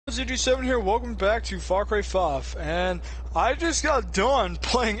GreenDragondefeatingJohnSeed here. Welcome back to Far Cry 5, and I just got done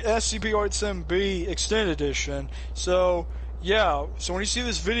playing SCP-RSMB Extended Edition. So yeah, so when you see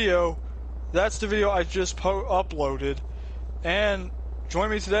this video, that's the video I just uploaded. And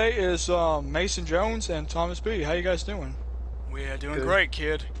joining me today is Mason Jones and Thomas B. How you guys doing? We are doing great,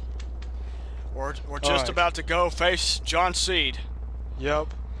 kid. We're just about to go face JohnSeed.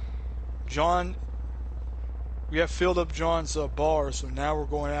 Yep. John. We have filled up John's bar, so now we're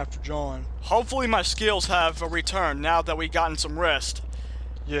going after John. Hopefully my skills have returned now that we've gotten some rest.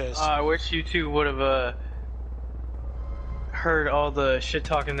 Yes. I wish you two would have heard all the shit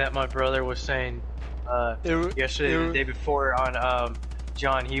talking that my brother was saying yesterday and the day before on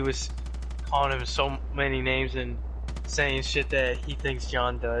John. He was calling him so many names and saying shit that he thinks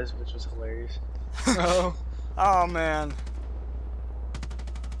John does, which was hilarious. Oh man.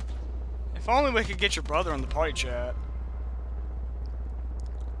 If only we could get your brother in the party chat.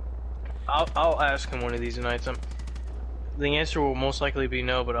 I'll ask him one of these nights. The answer will most likely be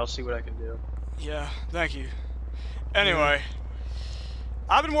no, but I'll see what I can do. Yeah, thank you. Anyway,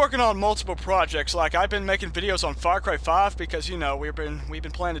 I've been working on multiple projects. Like I've been making videos on Far Cry 5 because you know we've been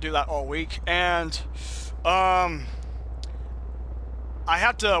planning to do that all week, and I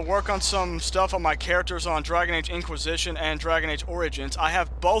have to work on some stuff on my characters on Dragon Age Inquisition and Dragon Age Origins. I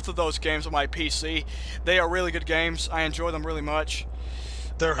have both of those games on my PC. They are really good games. I enjoy them really much.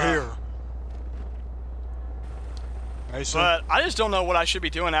 They're here. But I just don't know what I should be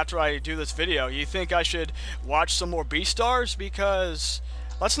doing after I do this video. You think I should watch some more Beastars? Because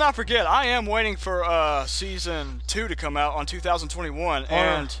let's not forget, I am waiting for Season 2 to come out on 2021.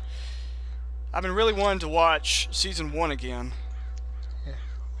 And I've been really wanting to watch Season 1 again.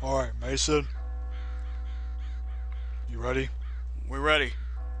 Alright, Mason. You ready? We're ready.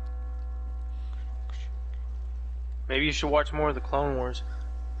 Maybe you should watch more of the Clone Wars.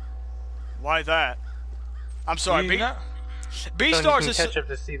 Why that? I'm sorry, Beastars so is... catch up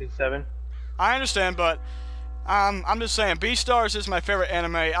to Season 7. I understand, but I'm just saying, Beastars is my favorite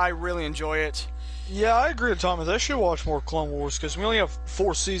anime. I really enjoy it. Yeah, I agree with Thomas. I should watch more Clone Wars because we only have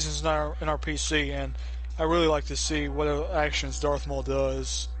 4 seasons in our PC, and I really like to see what actions Darth Maul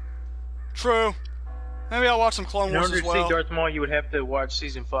does. True. Maybe I'll watch some Clone Wars as well. In order to see Darth Maul, you would have to watch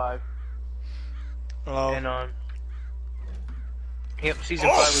Season 5. And yep, Season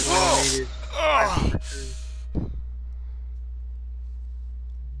 5 was when I needed.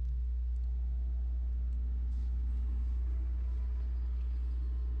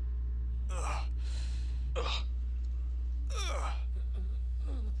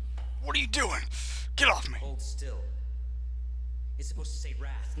 What are you doing? Get off me! Hold still. It's supposed to say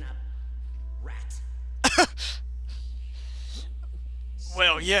wrath, not rat.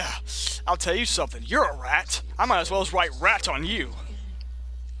 Well, yeah. I'll tell you something. You're a rat. I might as well write rat on you.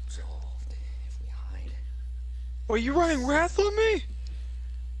 Resolved if we hide. Are you writing wrath on me?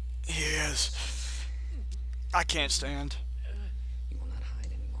 He is. I can't stand. You will not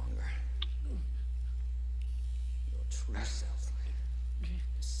hide any longer. Your true self.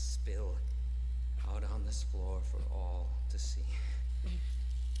 Spill out on this floor for all to see.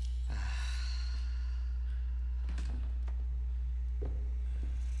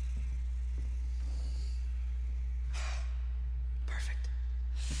 Perfect.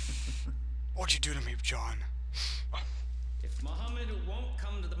 What'd you do to me, John? If Muhammad won't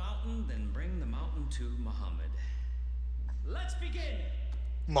come to the mountain, then bring the mountain to Muhammad. Let's begin!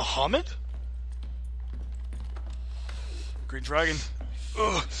 Muhammad? Green Dragon.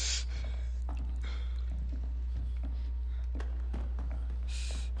 Ugh.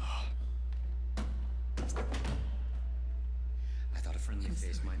 I thought a friendly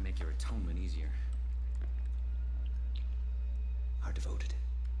face might make your atonement easier. Are devoted.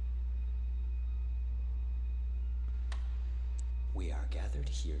 We are gathered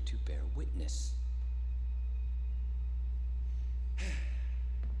here to bear witness.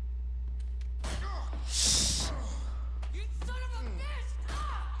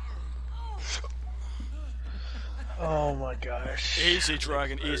 Oh my gosh. Easy,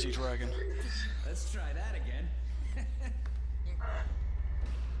 Dragon. Easy, Dragon. Let's try that again.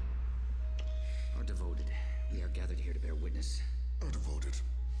 Are devoted. We are gathered here to bear witness. Are devoted.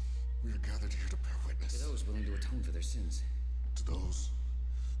 We are gathered here to bear witness. To those willing to atone for their sins. To those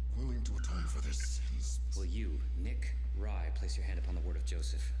willing to atone for their sins. Will you, Nick Rye, place your hand upon the word of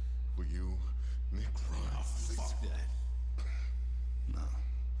Joseph? Will you, Nick Rye? Oh, fuck that. No.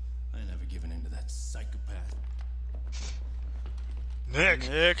 I ain't never given in to that psychopath. Nick.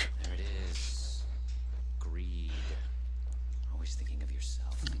 Nick. There it is. Greed. Always thinking of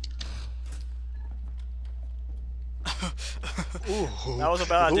yourself. Ooh. That was a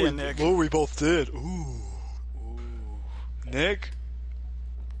bad idea, Nick. Oh, we both did. Ooh. Nick?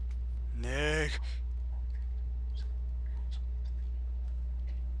 Nick.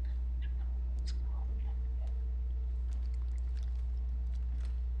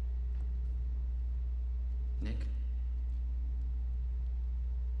 Nick?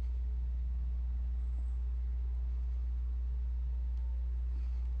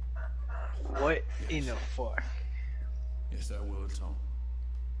 What in the fuck? Yes, I will, Tom.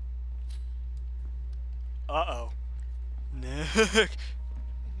 Uh-oh. Nick. He's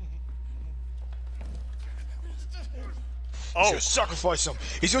Oh, gonna sacrifice him.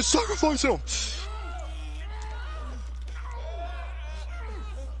 He's gonna sacrifice him.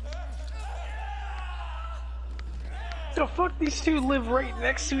 The fuck, these two live right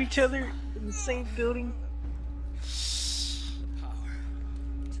next to each other in the same building?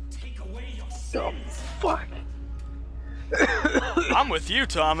 The fuck? I'm with you,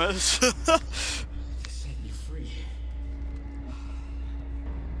 Thomas. Set you free.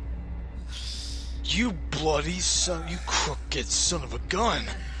 You bloody son, you crooked son of a gun.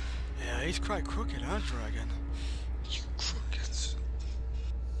 Yeah, he's quite crooked, huh, Dragon? You crooked.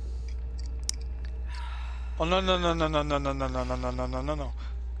 Oh no no no no no no no no no no no no no no!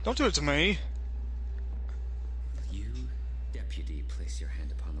 Don't do it to me. You, deputy, place your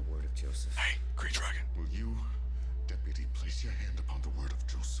hand upon the word of Joseph. Hey, Green Dragon. Will you, deputy, place your hand upon the word of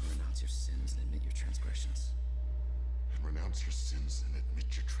Joseph Renounce your sins and admit your transgressions. and renounce your sins and admit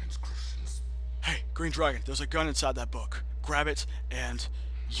your transgressions? Hey, Green Dragon, there's a gun inside that book. Grab it and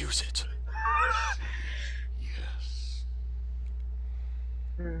use it. Yes.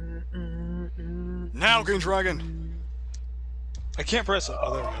 Now, Green Dragon. I can't press it.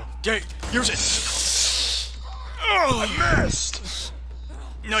 Oh, there we go. Gate, use it. Oh, I missed.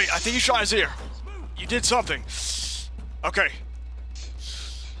 no, I think you shot his ear. You did something. Okay.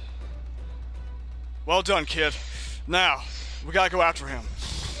 Well done, kid. Now, we gotta go after him.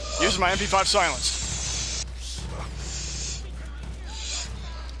 Using my MP5 silence.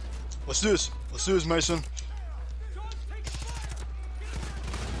 Let's do this. Let's do this, Mason.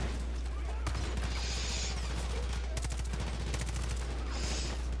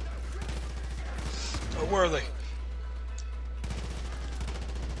 Oh, where are they?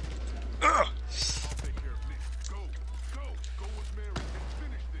 Ugh.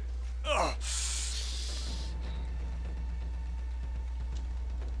 Ugh.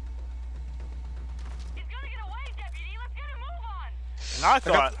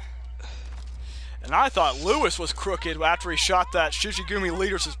 And I thought Lewis was crooked after he shot that Shishigumi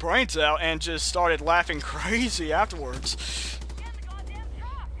leader's brains out and just started laughing crazy afterwards.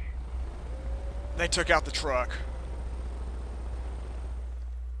 They took out the truck.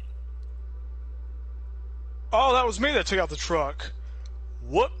 Oh, that was me that took out the truck.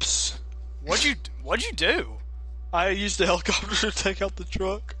 Whoops. What'd you do? I used the helicopter to take out the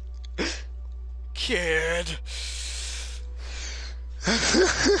truck. Kid.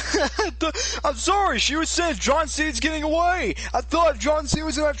 I'm sorry, she was saying JohnSeed's getting away. I thought JohnSeed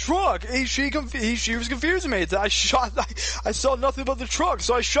was in that truck. She was confusing me. I saw nothing but the truck,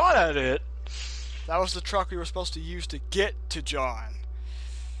 so I shot at it. That was the truck we were supposed to use to get to John.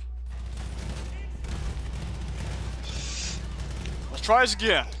 Let's try this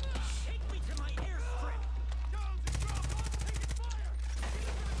again.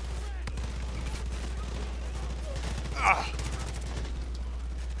 Ah.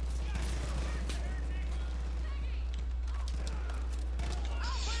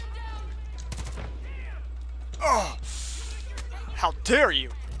 Oh. How dare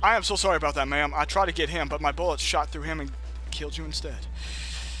you! I am so sorry about that, ma'am. I tried to get him, but my bullets shot through him and killed you instead.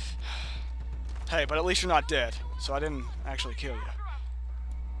 Hey, but at least you're not dead, so I didn't actually kill you.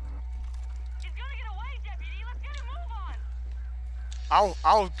 He's gonna get away, deputy. Let's get a move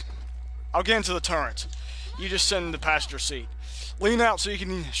on. I'll get into the turret. You just sit in the passenger seat. Lean out so you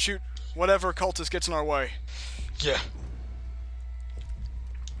can shoot whatever cultist gets in our way. Yeah.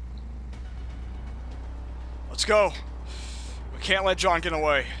 Let's go. We can't let John get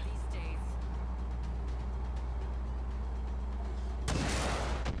away.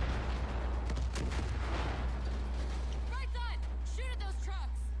 Right side. Shoot at those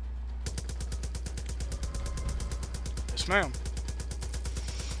trucks. Yes, ma'am.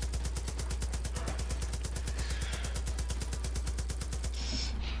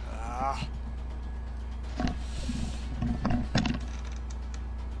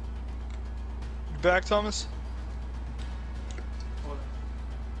 You back, Thomas?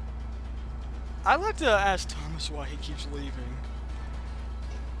 I'd like to ask Thomas why he keeps leaving.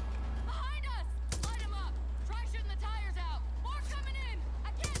 Behind us. Light him up. Try shooting the tires out. More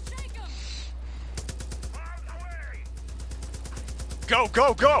Go,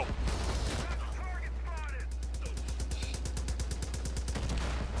 go, go!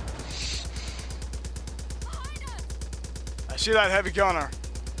 I see that heavy gunner.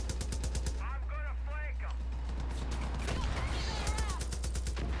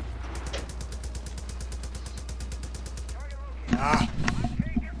 Ah.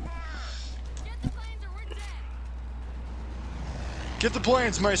 Get the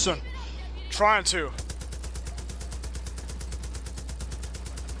planes, Mason. Trying to.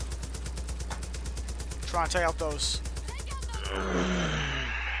 Trying to take out those.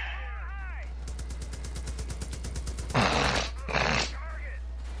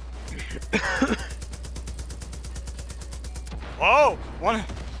 Whoa!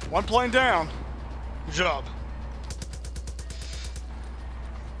 One plane down. Good job.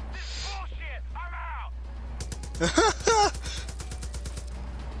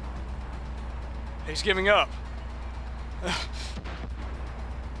 He's giving up.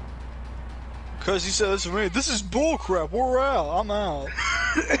 Cause he said this to me. This is bullcrap. We're out. I'm out.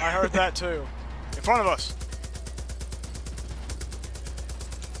 I heard that too. In front of us.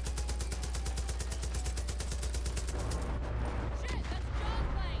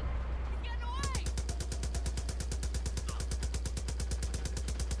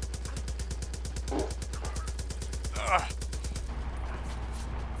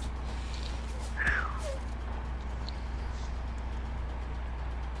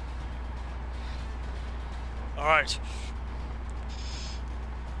 All right.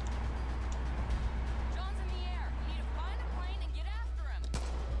 John's in the air. We need to find a plane and get after him.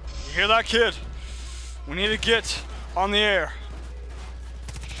 You hear that, kid? We need to get on the air.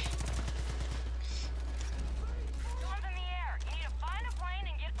 John's in the air. You need to find a plane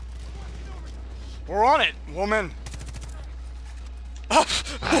and get. We're on it, woman.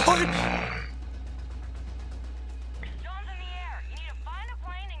 What? John's in the air. You need to find a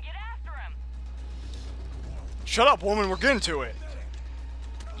plane and get after him. Shut up, woman. We're getting to it.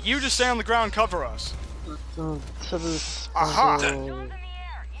 You just stay on the ground and cover us. Aha! John's in the air.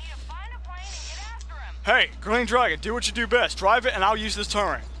 You need to find a plane and get after him. Hey, Green Dragon, do what you do best. Drive it, and I'll use this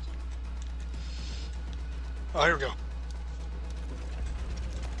turret. Oh, here we go.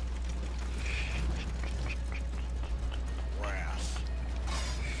 Wrath.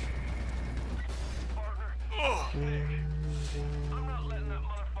 I'm not letting that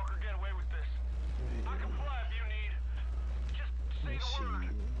motherfucker get away with this. I can fly if you need. Just say the word.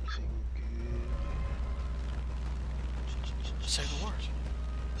 Say the word.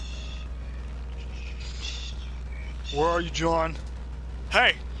 Where are you, John?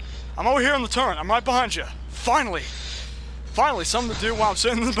 Hey, I'm over here on the turret. I'm right behind you. Finally. Finally, something to do while I'm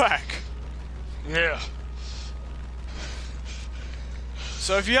sitting in the back. Yeah.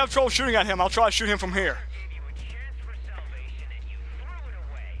 So if you have trouble shooting at him, I'll try to shoot him from here. Gave you a chance for salvation and you threw it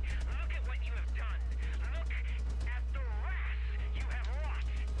away. Look at what you have done. Look at the wrath you have wrought.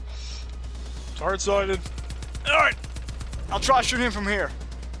 Turret sighted. Alright. I'll try to shoot him from here.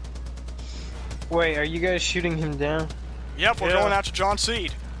 Wait, are you guys shooting him down? Yep, we're Yeah. going after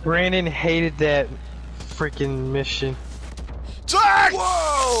JohnSeed. Brandon hated that freaking mission. Attack!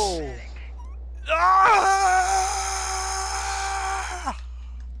 Whoa! Ah!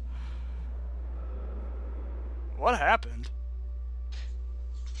 What happened?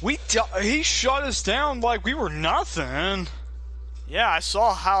 He shot us down like we were nothing. Yeah, I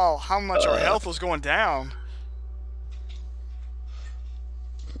saw how much our health was going down.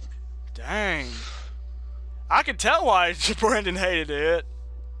 Dang. I could tell why Brandon hated it.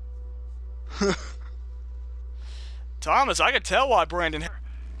 Thomas, I could tell why Brandon. It's Nick.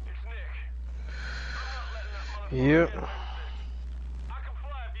 I'm not letting that motherfucker Yep. get away with this. I can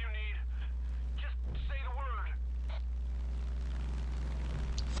fly if you need. Just say the word.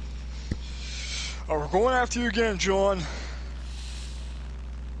 Oh, we're going after you again, John.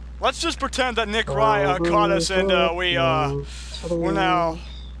 Let's just pretend that Nick Rye caught us and we're now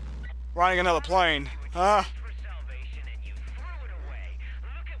riding another plane. Huh? For salvation and you threw it away.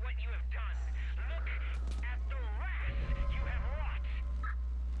 Look at what you have done. Look at the wrath you have wrought.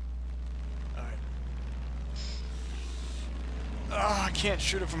 Alright. I can't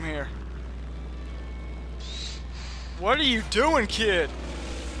shoot it from here. What are you doing, kid?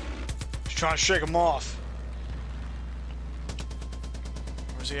 Just trying to shake him off.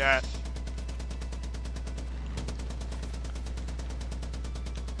 Where's he at?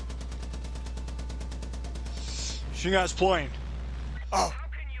 Shooting at his plane. Oh, How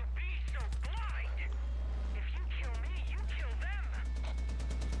can you be so blind? If you kill me, you kill them.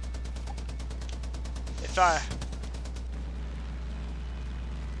 if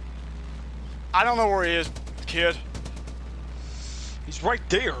I don't know where he is, kid. He's right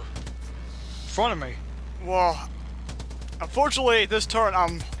there. In front of me. Well, unfortunately, this turret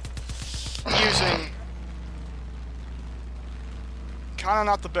I'm using kinda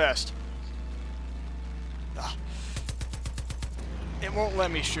not the best. It won't let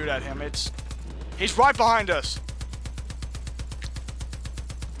me shoot at him. He's right behind us.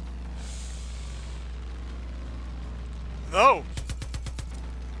 No!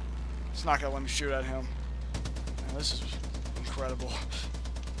 It's not gonna let me shoot at him. Man, this is incredible.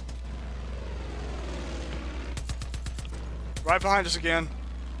 Right behind us again.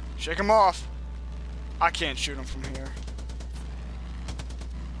 Shake him off. I can't shoot him from here.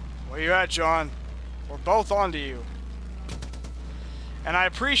 Where you at, John? We're both onto you. And I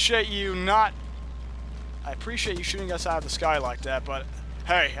appreciate you shooting us out of the sky like that, but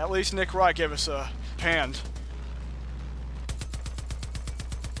hey, at least Nick Wright gave us a hand.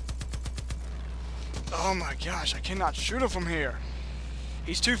 Oh my gosh, I cannot shoot him from here.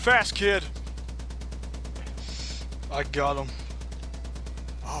 He's too fast, kid. I got him.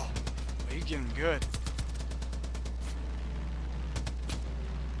 Oh, well, you're getting good.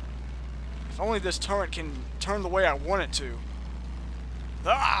 If only this turret can turn the way I want it to.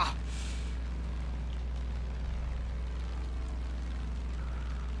 Ah!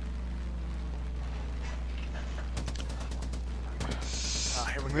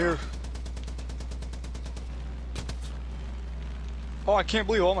 Here we go. Oh, I can't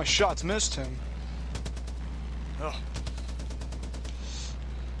believe all my shots missed him. Oh.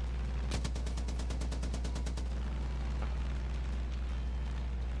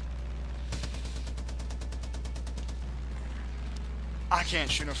 I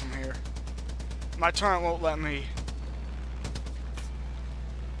can't shoot him from here. My turret won't let me.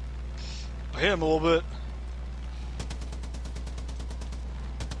 I hit him a little bit.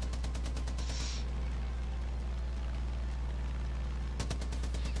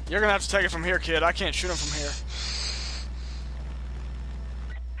 You're gonna have to take it from here, kid. I can't shoot him from here.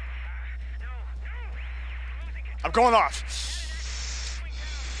 I'm going off.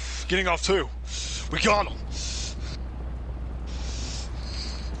 Getting off too. We got him.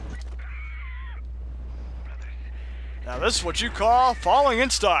 Now this is what you call falling in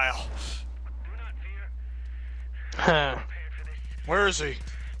style. Huh. Where is he?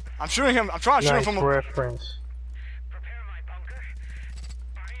 I'm shooting him. I'm trying to shoot him from a reference.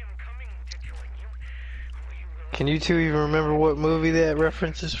 Can you two even remember what movie that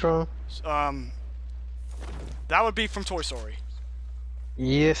reference is from? That would be from Toy Story.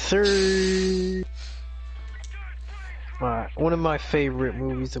 Yes, sir. One of my favorite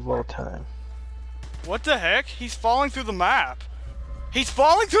movies of all time. What the heck? He's falling through the map. He's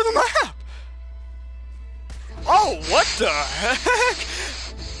falling through the map! Oh, what the heck?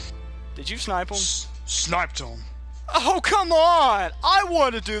 Did you snipe him? Sniped him. Oh, come on! I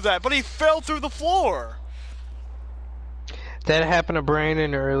wanted to do that, but he fell through the floor. That happened to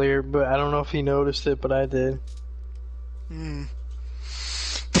Brandon earlier, but I don't know if he noticed it, but I did.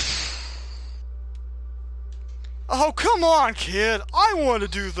 Oh, come on, kid. I want to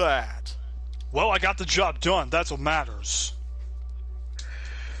do that. Well, I got the job done. That's what matters.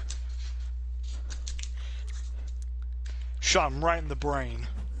 Shot him right in the brain.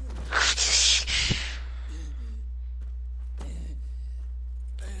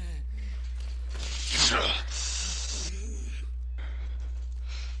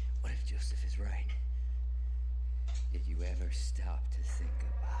 What if Joseph is right? Did you ever stop to think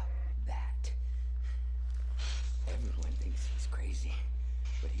about that? Everyone thinks he's crazy,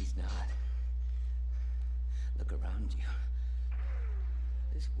 but he's not. Look around you.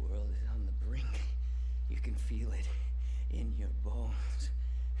 This world is on the brink. You can feel it in your bones.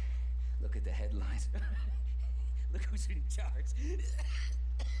 Look at the headlines. Look who's in charge.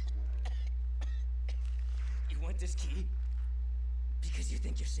 You want this key? Because you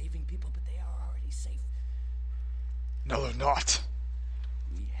think you're saving people, but they are already safe. No, they're not.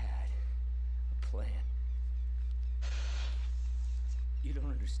 We had a plan. You don't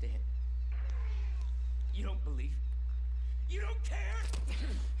understand. You don't believe. You don't care.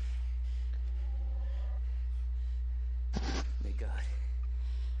 May God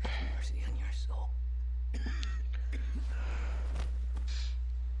have mercy on your soul.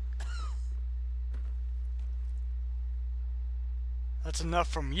 That's enough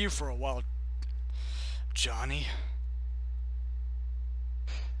from you for a while, Johnny.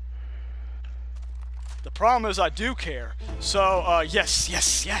 The problem is I do care. So, yes.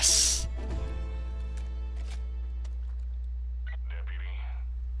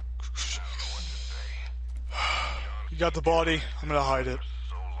 You got the body. I'm gonna hide it.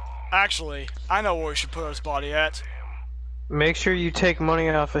 Actually, I know where we should put his body at. Make sure you take money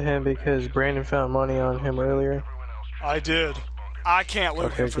off of him because Brandon found money on him earlier. I did. I can't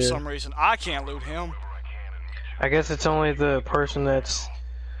loot him for good. some reason. I can't loot him. I guess it's only the person that's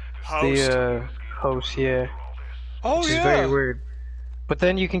Host. the host, yeah. Oh, Which yeah. is very weird. But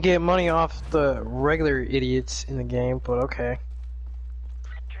then you can get money off the regular idiots in the game, but okay.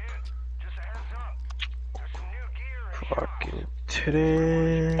 Fucking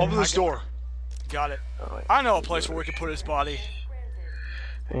today. Open this door. Got it. I know a place where we can put his body.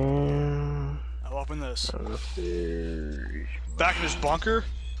 And I'll open this. Back in his bunker?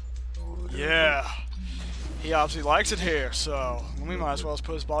 Yeah. He obviously likes it here, so we might as well just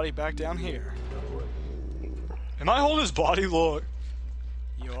put his body back down here. Am I holding his body? Look.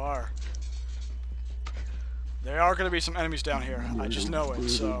 You are. There are going to be some enemies down here. I just know it,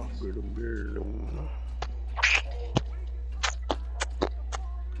 so...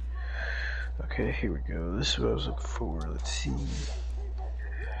 Okay, here we go. This is what I was looking for. Let's see.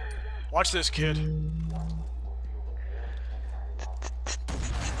 Watch this, kid.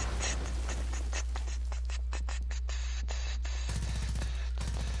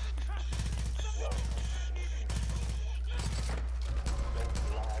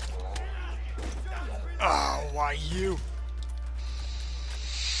 Oh, why you?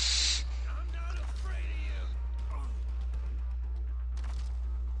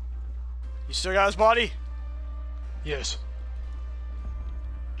 You still got his body? Yes.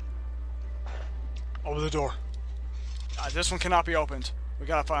 Open the door. This one cannot be opened. We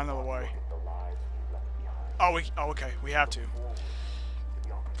gotta find another way. Oh, okay. We have to.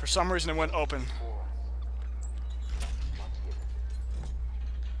 For some reason, it went open.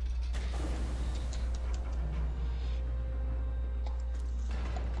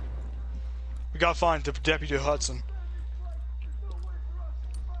 We gotta find Deputy Hudson.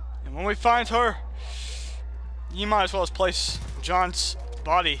 And when we find her, you might as well just place John's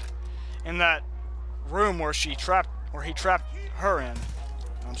body in that room where he trapped her in.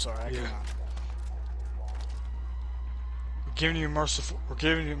 I'm sorry, I cannot. We're giving you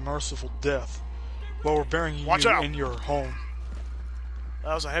merciful death, while we're burying you in your home.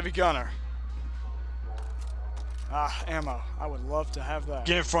 That was a heavy gunner. Ah, ammo. I would love to have that.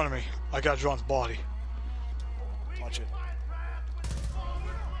 Get in front of me. I got John's body. Watch it.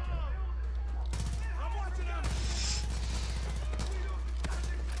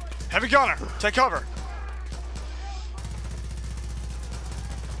 Heavy gunner, take cover.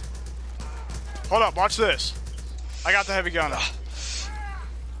 Hold up, watch this. I got the heavy gunner.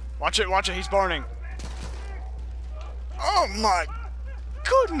 Watch it, he's burning. Oh my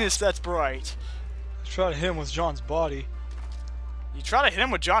goodness, that's bright. Let's try to hit him with John's body. You try to hit him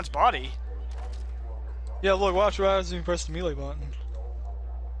with John's body? Yeah, look, watch right as you press the melee button.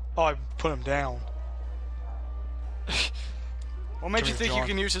 Oh, I put him down. What made you think you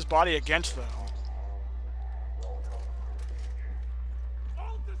can use his body against them?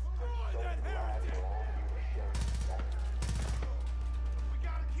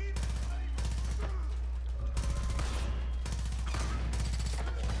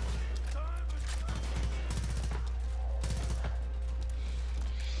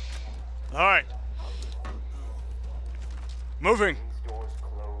 Alright. Moving.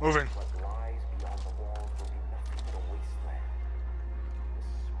 Moving.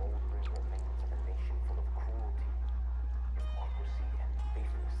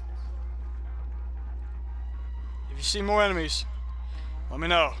 If you see more enemies, let me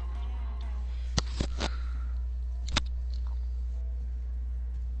know.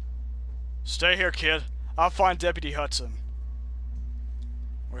 Stay here, kid. I'll find Deputy Hudson.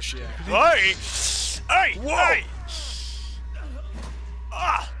 Where's she at? Hey! Hey! Whoa! Hey!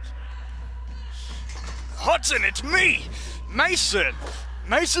 Ah! Hudson, it's me! Mason!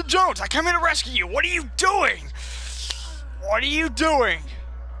 Mason Jones, I came here to rescue you! What are you doing? What are you doing?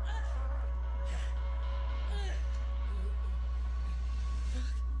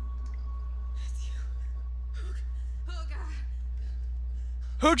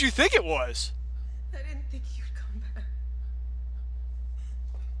 Who'd you think it was? I didn't think you'd come back.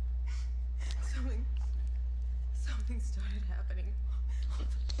 Something started happening.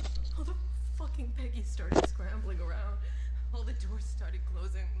 All the fucking Peggy started scrambling around. All the doors started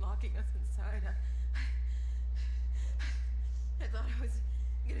closing, locking us inside. I thought I was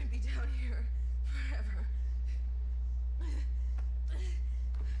gonna be down here forever.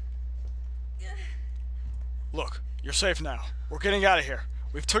 Look, you're safe now. We're getting out of here.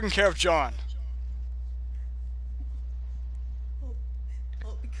 We've taken care of John.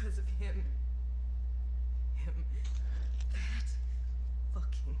 All because of him. Him. That.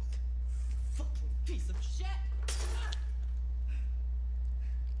 'Fucking piece of shit.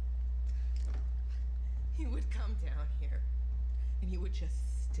 he would come down here and he would just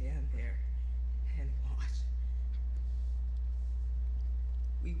stand there and watch.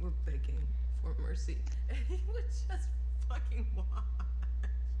 We were begging for mercy and he would just fucking watch.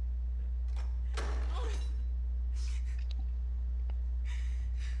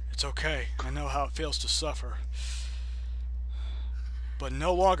 It's okay. I know how it feels to suffer. But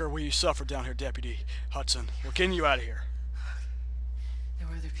no longer will you suffer down here, Deputy Hudson. We're getting you out of here. There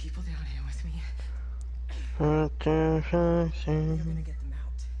were other people down here with me. We're gonna get them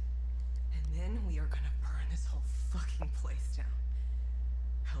out. And then we are gonna burn this whole fucking place down.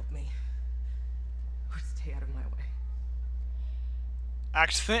 Help me. Or stay out of my way.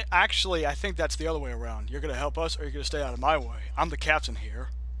 Actually, I think that's the other way around. You're gonna help us, or you're gonna stay out of my way. I'm the captain here.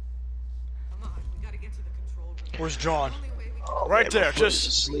 Come on, we gotta get to the control room. Where's John? Oh, Right man, there, just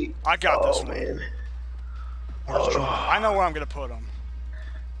asleep. I got this one. Man. Where's John? I know where I'm gonna put him.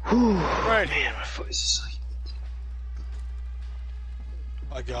 Whew. Right Man, here. my foot is asleep.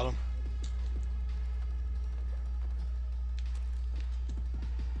 I got him.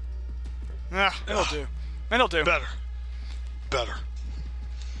 Nah, it'll do. It'll do. Better. Better.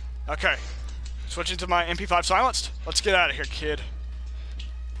 Okay. Switching to my MP5 silenced. Let's get out of here, kid.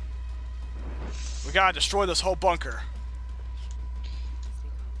 We gotta destroy this whole bunker.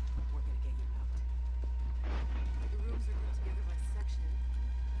 We're gonna get you out. The rooms are grouped together by section.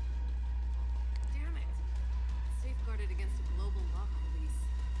 Damn it! It's safeguarded against a global lock release.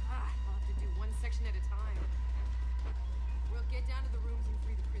 I'll have to do one section at a time. We'll get down to the rooms and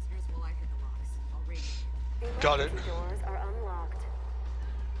free the prisoners while I hit the locks. I'll radio you. Got it. Doors are unlocked.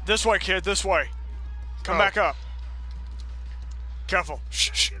 This way, kid, this way. Come back up. Careful.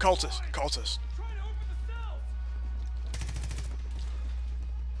 Shh, shh. Cultist. Cultist.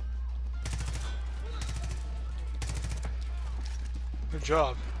 Good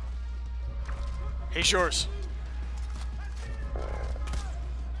job. He's yours.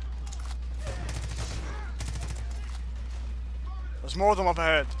 There's more of them up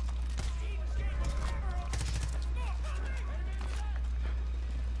ahead.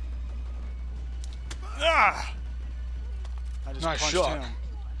 Ah! I just Nice punched shot. him.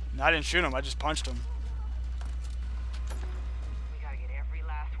 No, I didn't shoot him. I just punched him. We gotta get every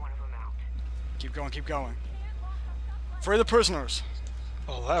last one of them out. Keep going, keep going. Free the prisoners.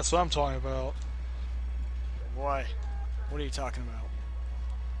 Oh, that's what I'm talking about. Why? What are you talking about?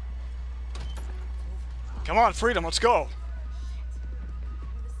 Come on, freedom, let's go. One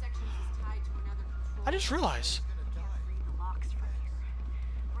of the sections is tied to another control. I just realized. Read the locks from here.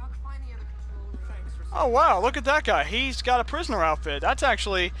 Rock, find the other control room. Oh wow, look at that guy. He's got a prisoner outfit. That's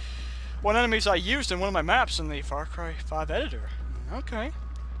actually one enemies I used in one of my maps in the Far Cry 5 editor. Okay.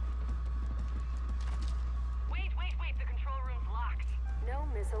 Wait, the control room's locked. No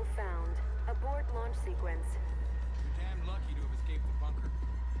missile found. Abort launch sequence. You're damn lucky to have escaped the bunker.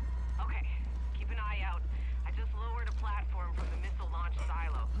 Okay, keep an eye out. I just lowered a platform from the missile launch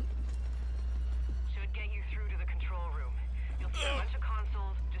silo. Should get you through to the control room. You'll see a bunch of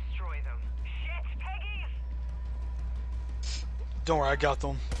consoles, destroy them. Shit, Peggy's! Don't worry, I got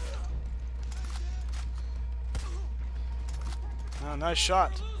them. Oh, nice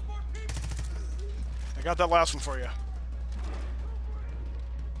shot. I got that last one for you.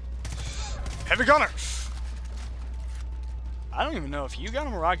 Heavy gunner! I don't even know if you got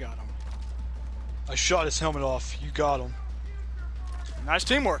him or I got him. I shot his helmet off. You got him. Nice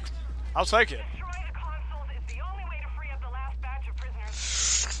teamwork. I'll take it. Destroy the consoles is the only way to free up the last batch of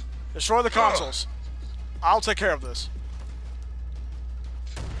prisoners. Destroy the consoles. I'll take care of this.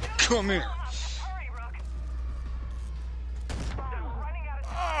 Come here. Hurry, Rook. Running out of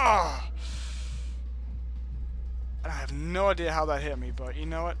time. Ah! I have no idea how that hit me, but you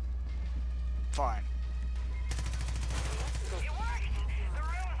know what? Fine. It worked! The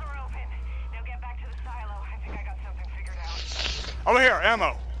rooms are open. Now get back to the silo. I think I got something figured out. Over here,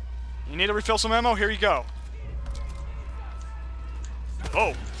 ammo. You need to refill some ammo? Here you go.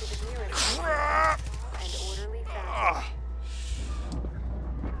 Oh. Crap! And orderly fashion. Ah.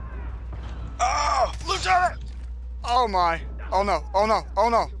 Ah! Lieutenant! Oh my. Oh no. Oh no. Oh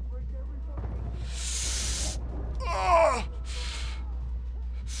no. Ah!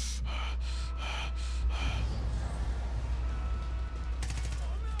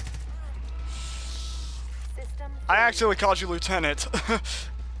 System. I accidentally called you Lieutenant.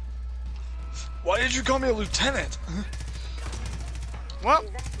 Why did you call me a lieutenant? Well,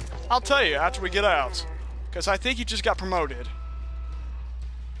 I'll tell you after we get out. Because I think you just got promoted.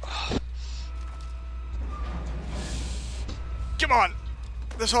 Come on.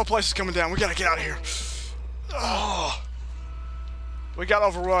 This whole place is coming down. We gotta get out of here. Oh. We got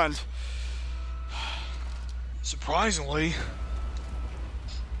overrun. Surprisingly.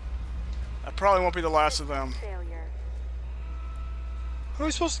 That probably won't be the last of them. Failure. How are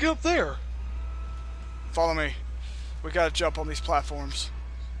we supposed to get up there? Follow me. We gotta jump on these platforms.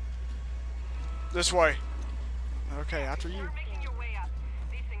 This way. Okay, after you. Start making your way up.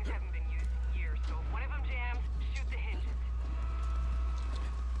 These things haven't been used in years, so if one of them jams, shoot the hinges.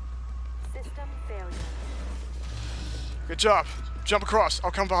 System failure. Good job. Jump across.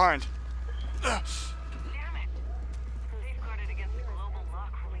 I'll come behind. Damn it! Safeguarded against the global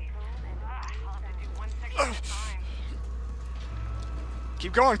lock release. I'll have to do one section at a time.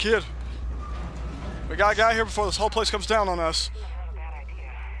 Keep going, kid. We gotta get out of here before this whole place comes down on us. Not a bad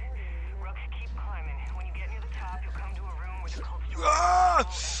idea. Rook, keep climbing. When you get near the top, you'll come to a room with the cold storage. Ah!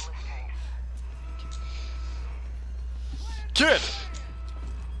 Kid!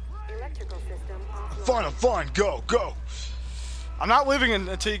 Electrical system offline. Fine, I'm fine. Go, go. I'm not leaving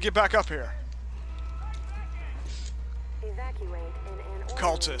until you get back up here. Evacuate in an orderly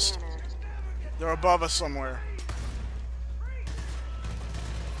Cultist. manner. They're above us somewhere.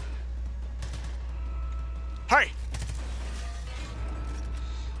 Hey!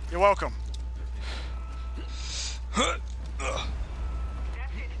 You're welcome. That's it.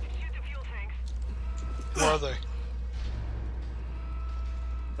 Shoot the fuel tanks. Where are they?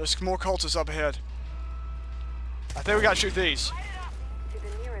 There's more cultists up ahead. I think we gotta shoot these. To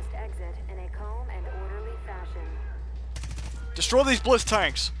the nearest exit in a calm and orderly fashion. Destroy these bliss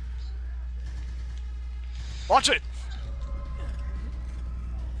tanks. Watch it!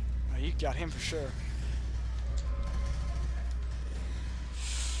 Oh, you got him for sure.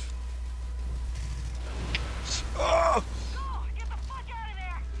 Ah! Get the fuck out of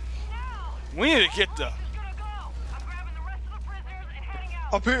there! Now! We need to get the... Just gonna go. I'm grabbing the rest of the prisoners and heading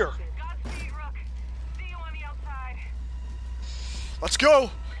out. Up here. Godspeed, Rook. See you on the outside. Let's go,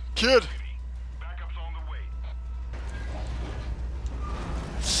 kid. Backup's on the way.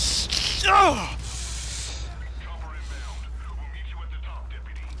 Oh! Chopper inbound. We'll meet you at the top,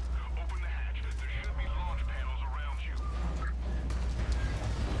 deputy. Open the hatch. There should be launch panels around you.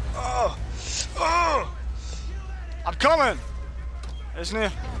 Oh! Oh! I'm coming. Isn't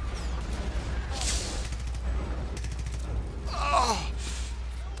it? Oh!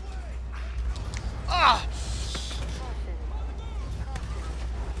 Ah!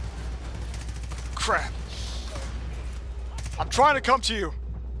 Crap. I'm trying to come to you.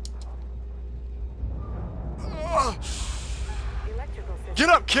 Ah! Electrical system. Get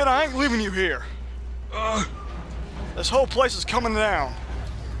up, kid. I ain't leaving you here. This whole place is coming down.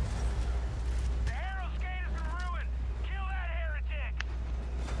 The aeroscape has been ruined. Kill that heretic.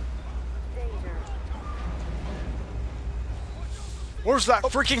 Danger. Where's that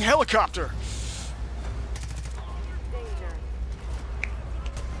freaking helicopter? Danger.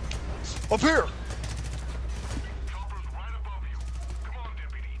 Up here! Chopper's right above you. Come on,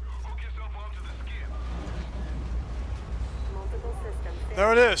 deputy. Hook yourself onto the skid. Multiple systems.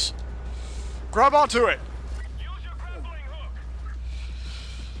 There it is. Grab onto it. Use your grappling hook.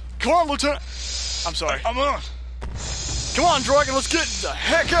 Come on, Lieutenant. I'm sorry. I'm on. Come on, Dragon. Let's get the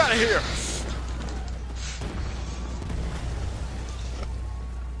heck out of here.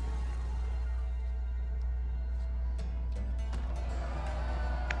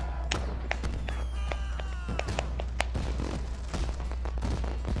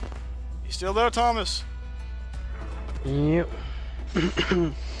 You still there, Thomas? Yep.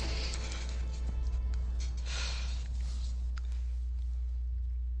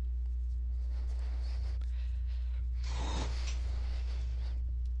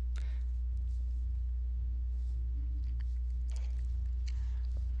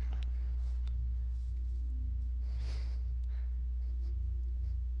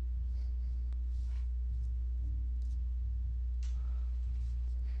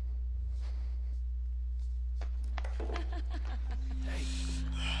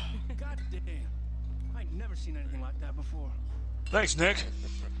 Goddamn. I ain't never seen anything like that before. Thanks, Nick.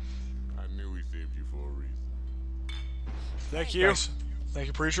 I knew we saved you for a reason. Thank you. Thanks. Thank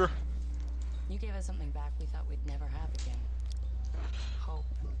you, Preacher. You gave us something back we thought we'd never have again. Hope.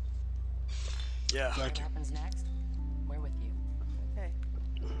 Yeah. Thank What you. happens next? We're with you. Hey.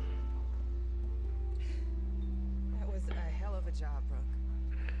 That was a hell of a job, Brooke.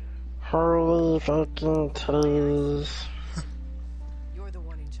 Holy fucking toes. You're the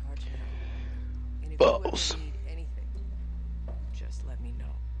one in charge now. And if Balls. you ever need anything, just let me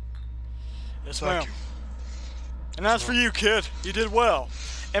know. Yes, Thank ma'am. you. And that's for you, kid. You did well.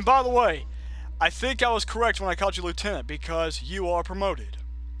 And by the way, I think I was correct when I called you Lieutenant because you are promoted.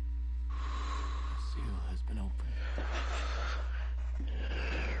 Seal has been opened.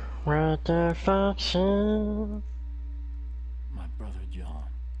 Brother Foxy. My brother John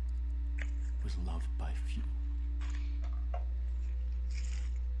was loved by few,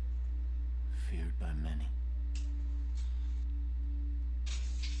 feared by many,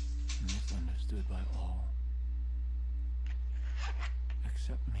 misunderstood by all,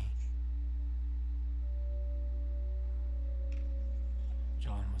 except me.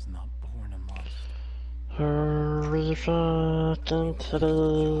 John was not born a monster.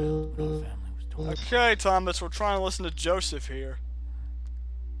 Okay, Thomas, we're trying to listen to Joseph here.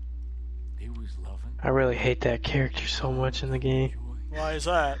 He was loving. I really hate that character so much in the game. Why is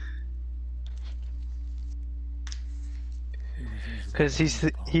that? Because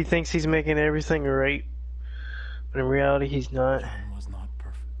he thinks he's making everything right, but in reality he's not. John was not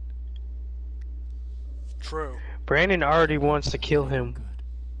perfect. True. Brandon already wants to kill him.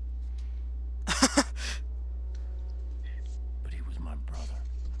 But he was my brother.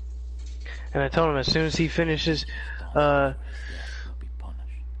 And I told him as soon as he finishes the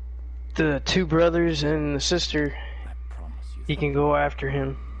 2 brothers and the sister, he can go after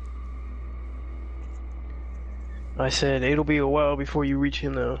him. I said, it'll be a while before you reach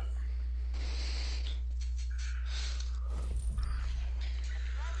him though.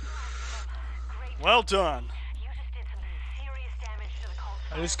 Well done.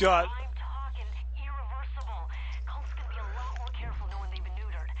 I just got...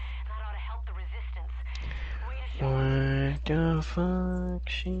 Why the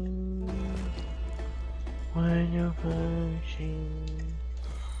function? Why the function?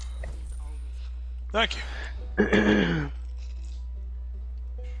 Thank you.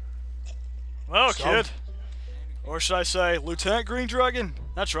 Well, kid. Or should I say, Lieutenant Green Dragon?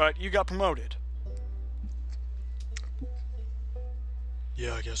 That's right, you got promoted.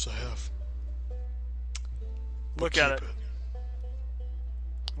 Yeah, I guess I have. Look at it.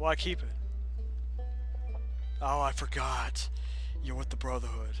 Why keep it? Oh, I forgot. You're with the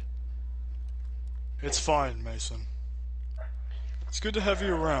Brotherhood. It's fine, Mason. It's good to have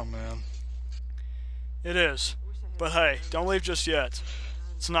you around, man. It is. But hey, don't leave just yet.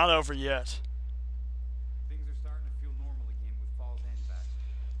 It's not over yet. Things are starting to feel normal again with Fall's End back.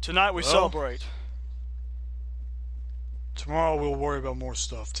 Tonight we celebrate. Tomorrow we'll worry about more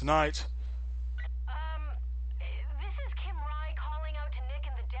stuff. Tonight... This is Kim Rye calling out to Nick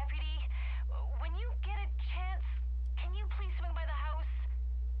and the deputy. When you get a chance, can you please swing by the house?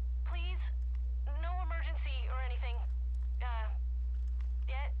 Please? No emergency or anything.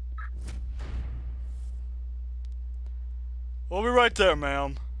 Yet? We'll be right there,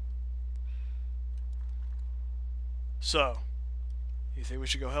 ma'am. So, you think we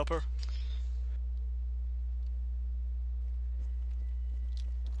should go help her?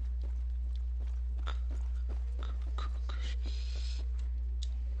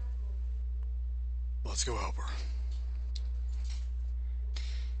 Let's go help her.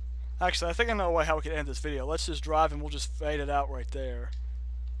 Actually, I think I know a way how we can end this video. Let's just drive and we'll just fade it out right there.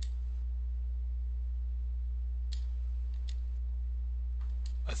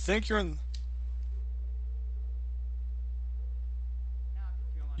 I think you're in...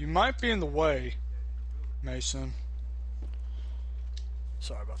 You might be in the way, Mason.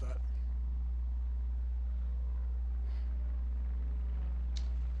 Sorry about that.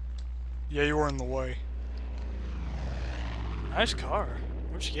 Yeah, you were in the way. Nice car.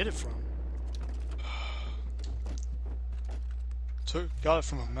 Where'd you get it from? Got it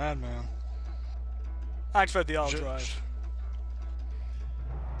from a madman. Activate the auto drive.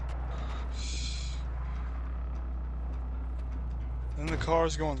 Then the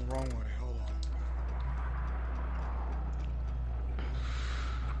car's going the wrong way. Hold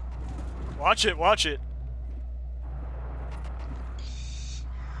on. Watch it, watch it.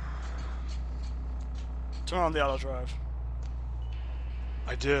 Turn on the auto drive.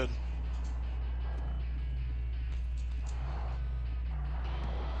 I did.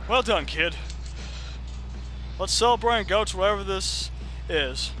 Well done, kid. Let's celebrate and go to wherever this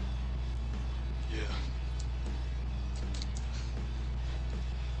is. Yeah.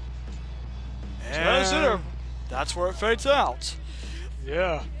 And that's where it fades out.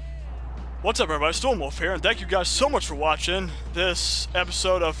 Yeah. What's up, everybody? Stormwolf here, and thank you guys so much for watching this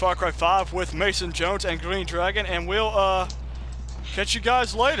episode of Far Cry 5 with Mason Jones and Green Dragon, and we'll catch you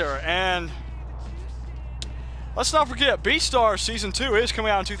guys later. And let's not forget, Beastars Season 2 is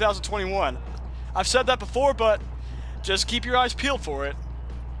coming out in 2021. I've said that before, but just keep your eyes peeled for it.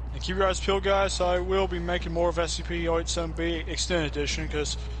 And keep your eyes peeled, guys. I will be making more of SCP-087B Extended Edition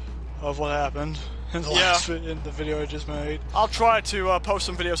because of what happened in the video I just made. I'll try to post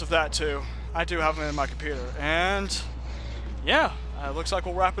some videos of that too. I do have them in my computer. And yeah, looks like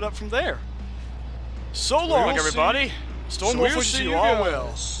we'll wrap it up from there. So long, everybody. Storm Wolf wishes you all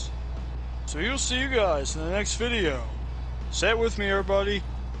well. So we'll see you guys in the next video. Say it with me, everybody.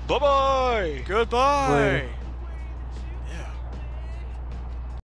 Bye-bye. Goodbye. Bye.